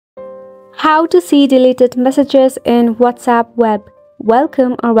How to see deleted messages in WhatsApp web.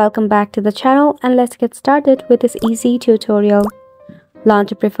 Welcome back to the channel, and let's get started with this easy tutorial.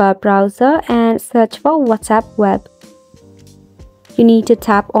 Launch a preferred browser and search for WhatsApp web. You need to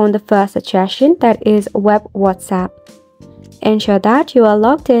tap on the first suggestion, that is web WhatsApp. Ensure that you are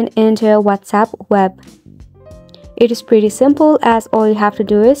logged in into WhatsApp web. It is pretty simple, as all you have to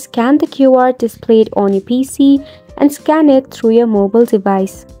do is scan the QR displayed on your PC and scan it through your mobile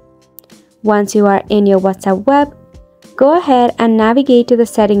device. Once you are in your WhatsApp web, go ahead and navigate to the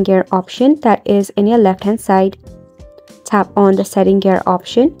setting gear option that is in your left hand side. Tap on the setting gear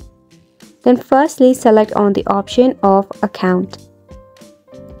option. Then firstly select on the option of account.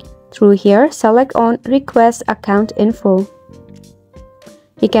 Through here, select on request account info.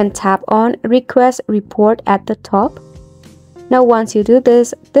 You can tap on request report at the top. Now once you do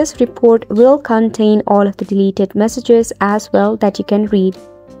this, this report will contain all of the deleted messages as well that you can read.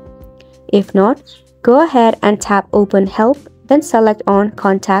 If not, go ahead and tap open help, then select on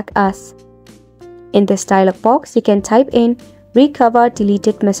contact us. In this dialog box, you can type in recover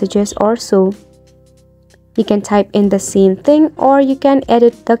deleted messages or so. You can type in the same thing, or you can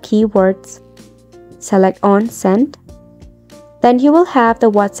edit the keywords. Select on send. Then you will have the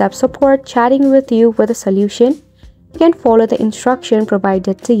WhatsApp support chatting with you with a solution. You can follow the instruction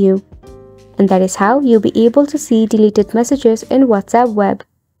provided to you. And that is how you'll be able to see deleted messages in WhatsApp web.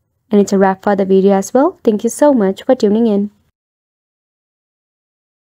 And it's a wrap for the video as well. Thank you so much for tuning in.